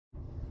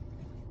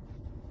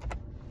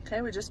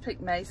Okay, we just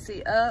picked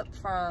Macy up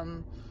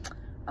from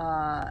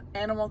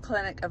Animal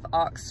Clinic of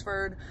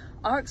Oxford.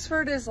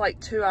 Oxford is like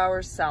 2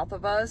 hours south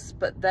of us,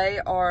 but they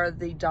are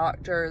the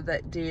doctor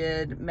that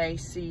did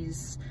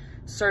Macy's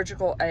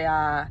surgical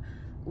AI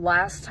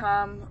last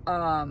time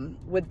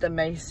with the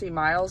Macy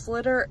Miles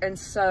litter. And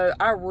so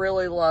I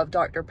really love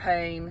Dr.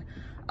 Payne.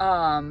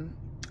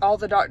 All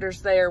the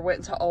doctors there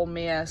went to Ole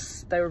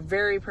Miss. They were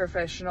very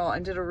professional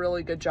and did a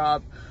really good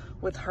job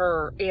with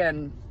her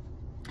in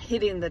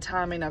hitting the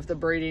timing of the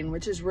breeding,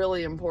 which is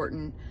really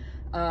important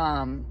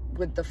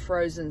with the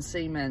frozen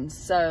semen.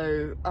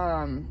 So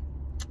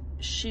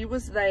she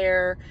was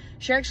there.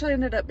 She actually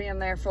ended up being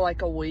there for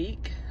like a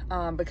week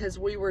because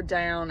we were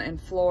down in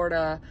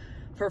Florida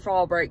for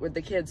fall break with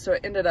the kids, so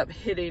it ended up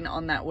hitting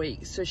on that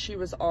week. So she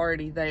was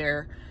already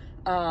there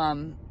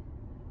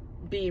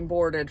being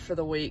boarded for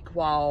the week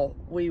while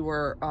we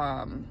were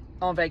on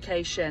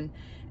vacation.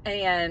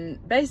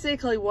 And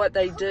basically what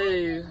they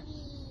do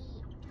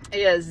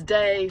is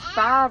day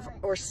 5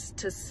 or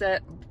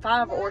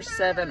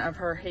 7 of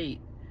her heat.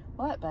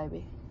 What,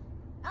 baby?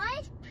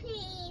 I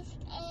please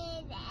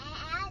and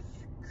ask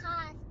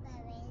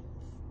customers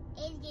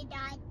if the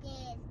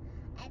doctors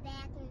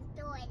about to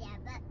store them,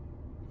 but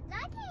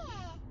not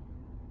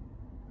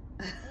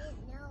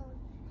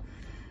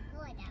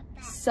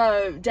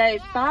So day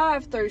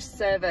 5 through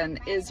 7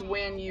 is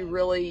when you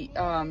really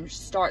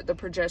start the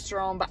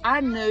progesterone, but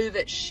I knew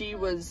that she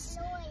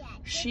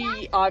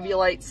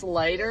ovulates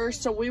later,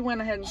 so we went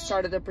ahead and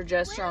started the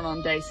progesterone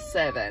on day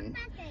 7.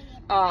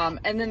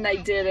 And then they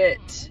did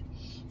it,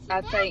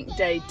 I think,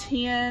 day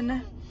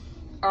 10,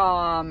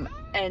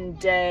 and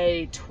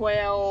day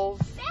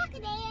 12,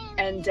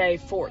 and day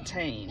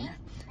 14.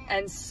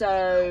 And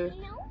so,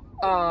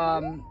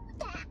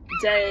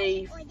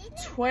 day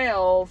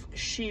 12,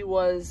 she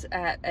was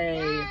at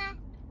a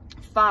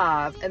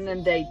 5, and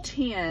then day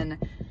 10,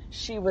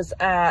 she was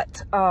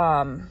at,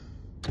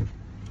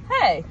 hey.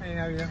 Hey,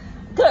 how are you?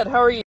 Good,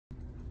 how are you?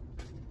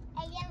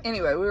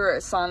 Anyway, we were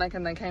at Sonic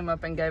and they came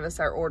up and gave us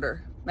our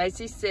order.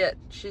 Macy, sit.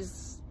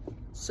 She's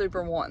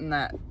super wanting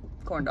that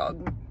corn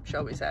dog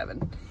Shelby's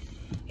having.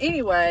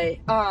 Anyway,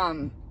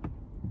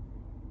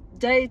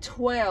 day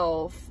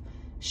 12,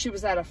 she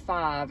was at a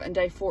 5, and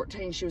day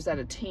 14, she was at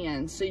a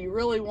 10. So you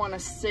really want to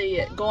see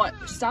it going.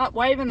 Stop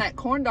waving that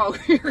corn dog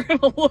or you're going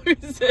to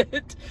lose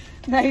it.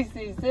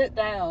 Macy, sit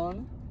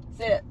down.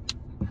 Sit.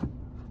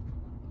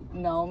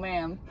 No,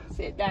 ma'am.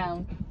 Sit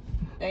down.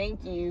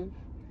 Thank you.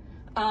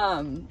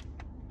 I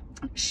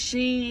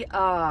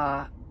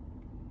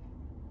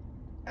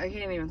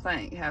can't even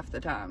think half the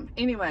time.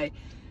 Anyway,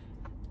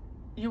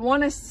 you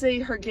want to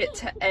see her get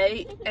to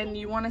 8, and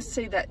you want to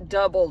see that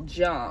double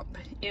jump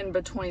in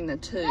between the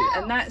 2,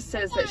 and that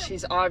says that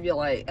she's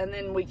ovulate, and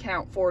then we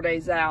count 4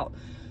 days out.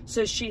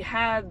 So she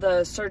had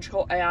the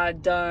surgical AI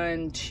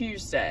done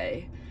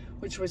Tuesday,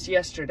 which was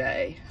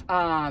yesterday,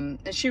 and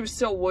she was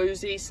still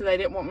woozy, so they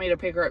didn't want me to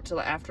pick her up till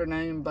the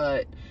afternoon,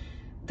 but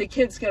the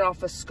kids get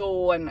off of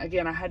school, and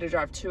again, I had to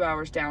drive 2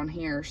 hours down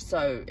here,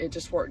 so it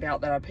just worked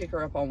out that I pick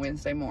her up on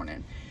Wednesday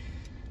morning.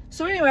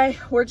 So anyway,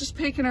 we're just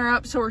picking her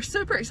up, so we're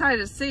super excited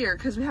to see her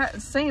because we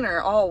hadn't seen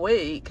her all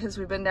week because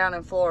we've been down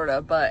in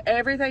Florida, but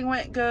everything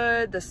went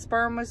good. The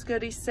sperm was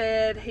good, he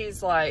said.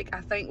 He's like, I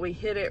think we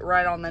hit it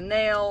right on the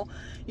nail.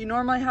 You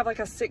normally have like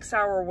a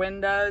 6-hour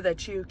window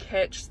that you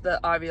catch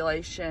the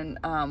ovulation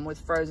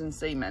with frozen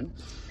semen.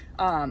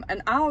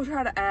 And I'll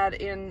try to add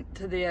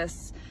into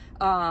this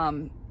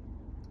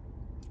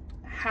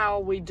how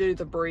we do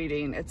the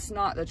breeding. It's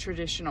not the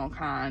traditional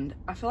kind.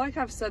 I feel like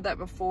I've said that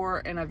before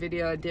in a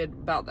video I did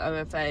about the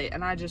OFA,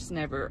 and I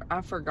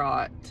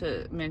forgot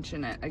to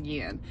mention it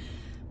again.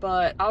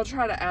 But I'll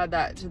try to add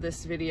that to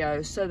this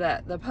video so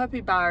that the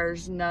puppy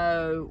buyers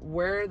know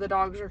where the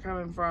dogs are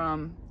coming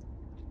from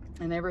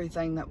and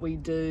everything that we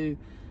do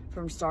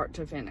from start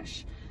to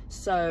finish.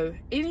 So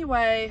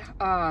anyway,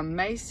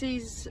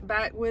 Macy's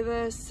back with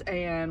us,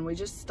 and we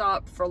just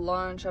stopped for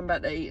lunch. I'm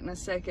about to eat in a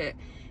second.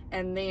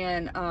 And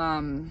then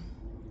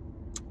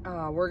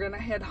we're gonna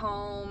head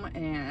home,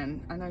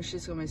 and I know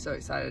she's gonna be so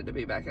excited to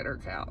be back at her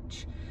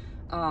couch.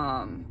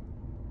 I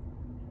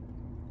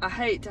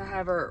hate to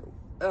have her,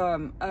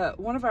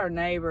 one of our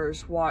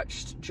neighbors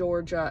watched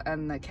Georgia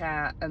and the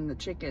cat and the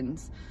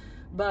chickens,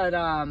 but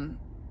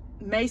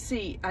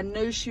Macy, I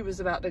knew she was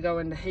about to go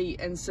into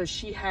heat, and so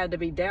she had to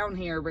be down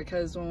here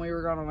because when we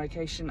were going on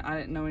vacation, I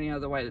didn't know any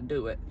other way to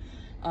do it.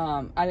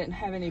 I didn't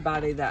have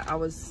anybody that I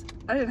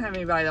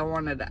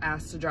wanted to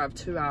ask to drive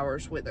 2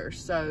 hours with her.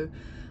 So,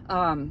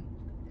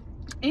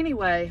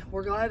 anyway,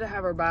 we're glad to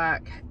have her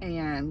back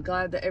and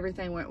glad that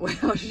everything went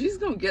well. She's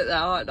gonna get that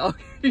hot dog.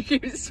 You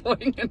keep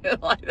swinging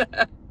it like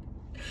that.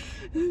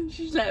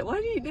 She's like,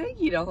 why do you think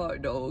you eat a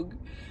hot dog?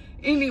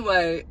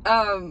 Anyway,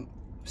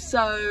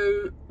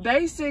 so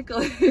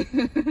basically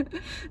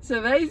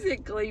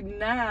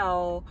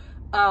now,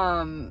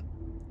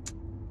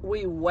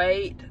 we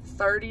wait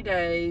 30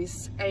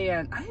 days,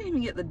 and I didn't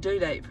even get the due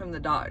date from the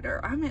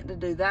doctor. I meant to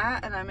do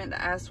that, and I meant to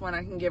ask when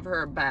I can give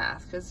her a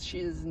bath because she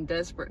is in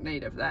desperate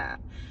need of that.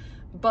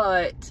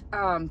 But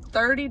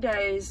 30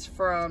 days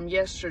from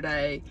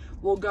yesterday,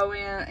 we'll go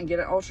in and get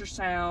an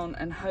ultrasound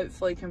and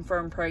hopefully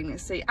confirm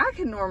pregnancy. I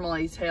can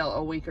normally tell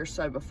a week or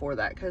so before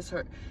that because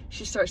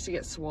she starts to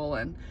get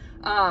swollen.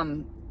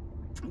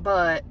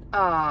 But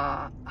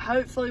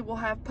hopefully we'll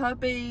have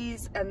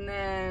puppies, and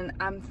then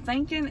I'm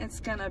thinking it's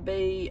gonna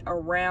be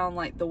around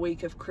like the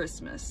week of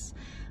Christmas.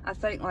 I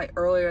think like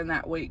earlier in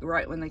that week,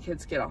 right when the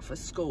kids get off of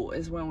school,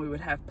 is when we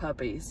would have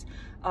puppies.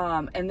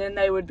 And then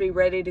they would be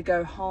ready to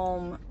go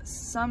home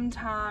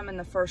sometime in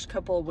the first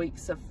couple of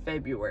weeks of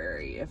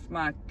February, if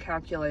my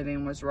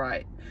calculating was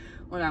right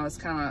when I was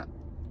kind of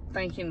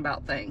thinking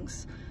about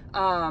things.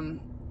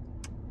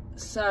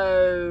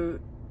 So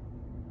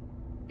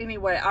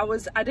anyway,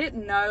 I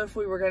didn't know if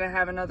we were going to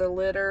have another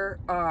litter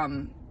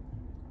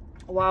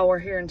while we're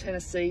here in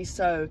Tennessee.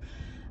 So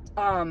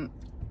my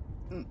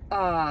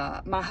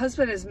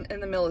husband is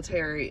in the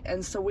military,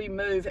 and so we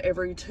move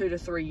every 2 to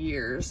 3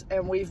 years,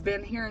 and we've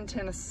been here in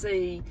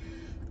Tennessee.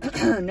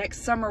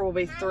 Next summer will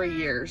be 3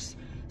 years.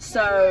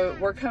 So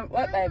we're coming.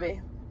 What,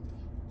 baby?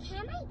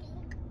 Can I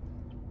think?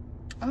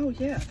 Oh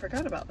yeah, I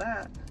forgot about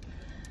that.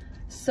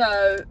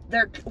 So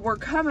we're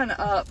coming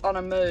up on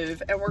a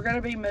move, and we're going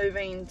to be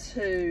moving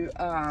to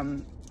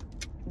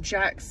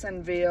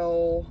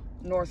Jacksonville,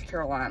 North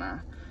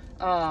Carolina,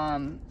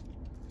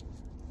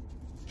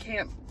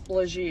 Camp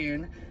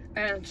Lejeune.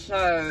 And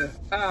so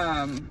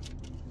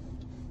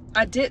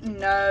I didn't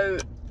know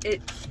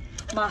it.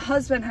 My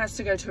husband has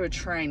to go to a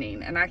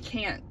training, and I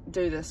can't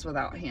do this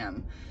without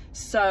him.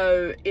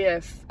 So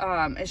if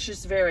it's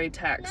just very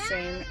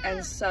taxing.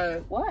 And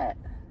so what?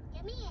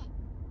 Give me it.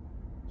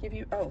 Give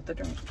you, oh, the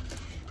drink.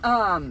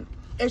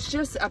 It's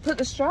just, I put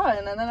the straw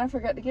in and then I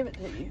forgot to give it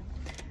to you.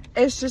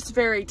 It's just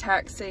very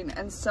taxing.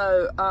 And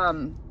so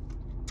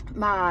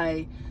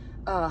my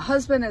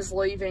husband is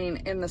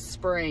leaving in the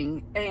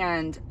spring,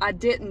 and I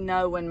didn't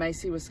know when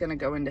Macy was going to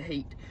go into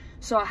heat.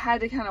 So I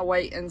had to kind of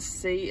wait and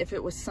see if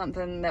it was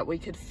something that we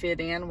could fit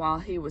in while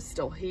he was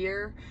still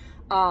here.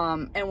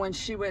 And when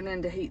she went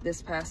into heat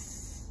this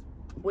past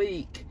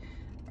week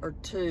or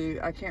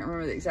two, I can't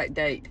remember the exact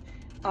date,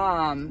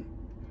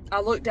 I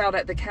looked out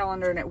at the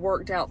calendar, and it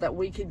worked out that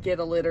we could get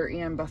a litter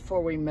in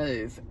before we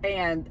move.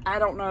 And I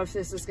don't know if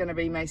this is going to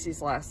be Macy's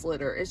last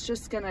litter. It's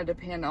just going to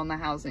depend on the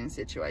housing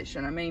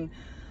situation. I mean,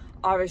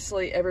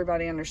 obviously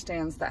everybody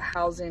understands that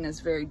housing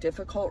is very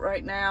difficult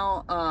right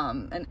now,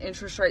 and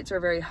interest rates are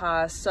very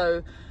high.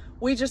 So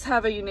we just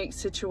have a unique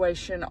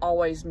situation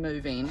always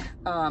moving.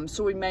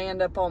 So we may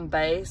end up on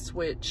base,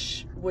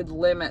 which would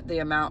limit the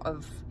amount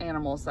of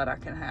animals that I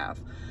can have.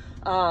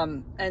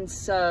 And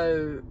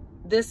so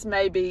this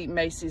may be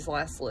Macy's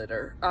last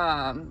litter.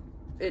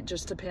 It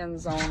just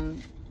depends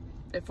on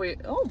if we,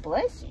 oh,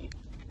 bless you.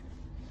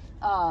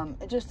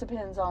 It just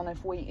depends on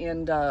if we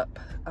end up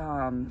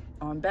on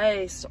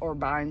base or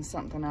buying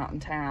something out in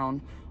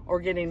town, or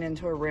getting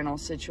into a rental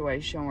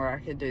situation where I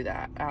could do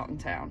that out in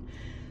town.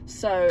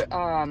 So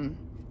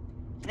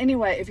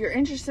anyway, if you're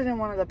interested in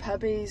one of the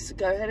puppies,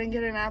 go ahead and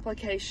get an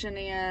application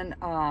in.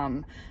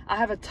 I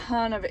have a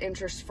ton of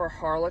interest for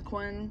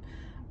Harlequin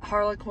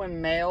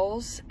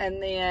males,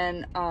 and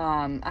then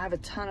I have a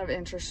ton of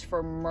interest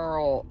for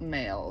Merle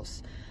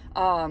males.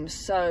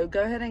 So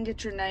go ahead and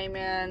get your name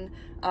in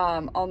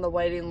on the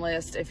waiting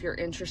list if you're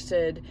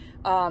interested.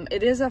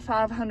 It is a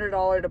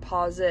 $500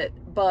 deposit,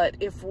 but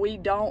if we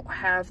don't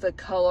have the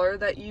color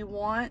that you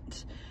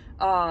want,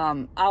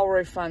 I'll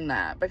refund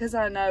that, because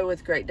I know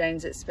with Great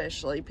Danes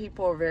especially,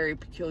 people are very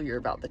peculiar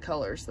about the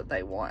colors that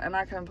they want, and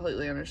I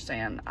completely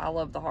understand. I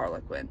love the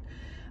Harlequin.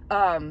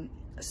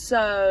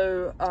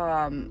 So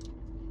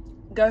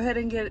go ahead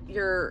and get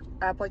your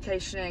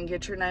application in,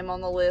 get your name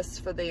on the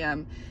list for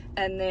them.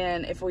 And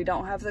then if we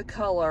don't have the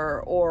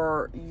color,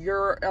 or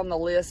you're on the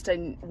list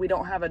and we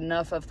don't have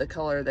enough of the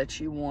color that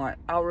you want,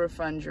 I'll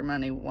refund your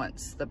money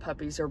once the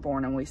puppies are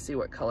born and we see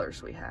what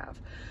colors we have.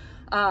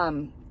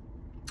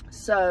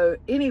 So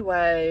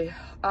anyway,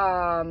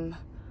 I'll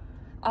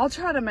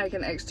try to make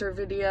an extra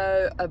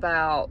video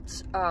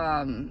about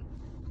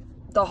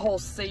the whole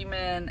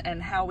semen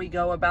and how we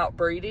go about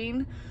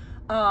breeding,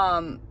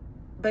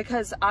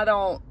 because I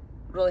don't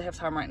really have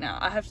time right now.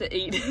 I have to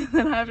eat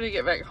and I have to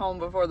get back home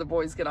before the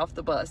boys get off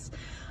the bus.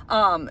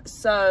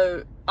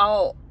 So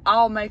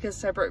I'll make a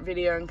separate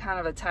video and kind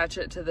of attach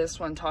it to this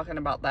one talking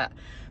about that.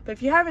 But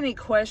if you have any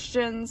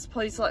questions,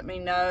 please let me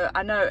know.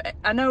 I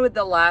know with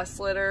the last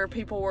litter,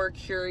 people were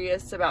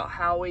curious about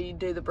how we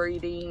do the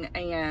breeding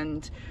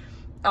and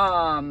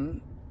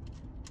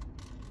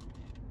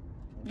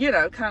you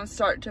know, kind of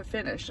start to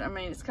finish. I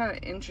mean, it's kind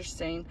of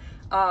interesting.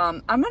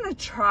 I'm gonna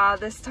try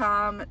this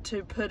time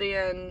to put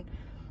in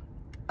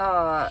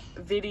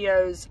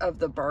videos of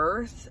the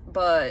birth,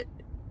 but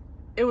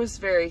it was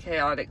very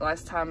chaotic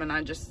last time, and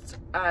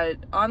I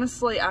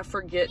honestly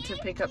forget to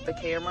pick up the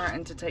camera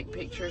and to take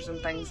pictures and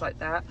things like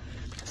that.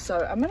 So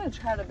I'm gonna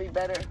try to be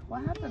better.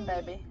 What happened,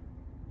 baby?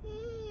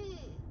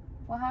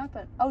 What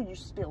happened? Oh, you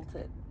spilt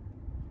it.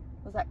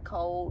 Was that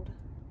cold?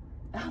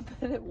 I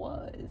bet it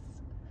was.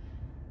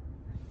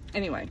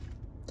 Anyway,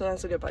 So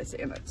that's a good place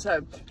to end it.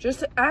 So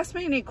just ask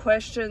me any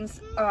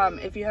questions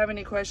if you have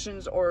any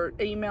questions, or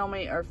email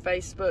me or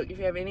Facebook if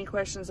you have any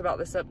questions about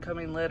this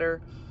upcoming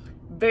litter.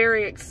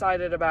 Very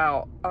excited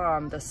about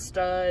the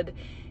stud.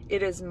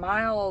 It is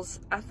Miles',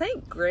 I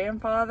think,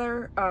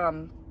 grandfather.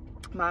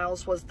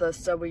 Miles was the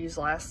stud we used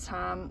last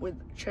time with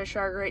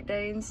Cheshire Great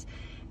Danes.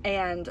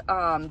 And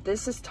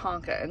this is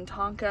Tonka, and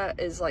Tonka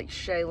is like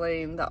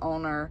Shailene, the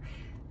owner.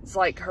 It's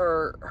like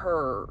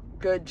her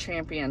good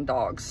champion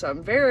dog. So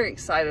I'm very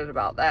excited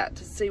about that,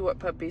 to see what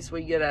puppies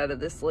we get out of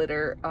this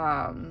litter.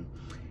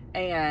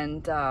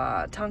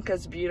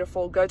 Tonka's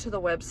beautiful. Go to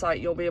the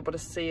website. You'll be able to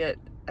see it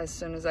as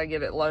soon as I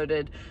get it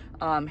loaded.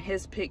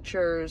 His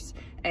pictures,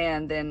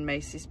 and then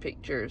Macy's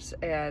pictures.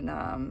 And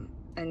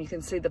you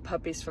can see the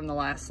puppies from the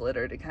last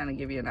litter to kind of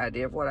give you an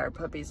idea of what our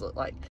puppies look like.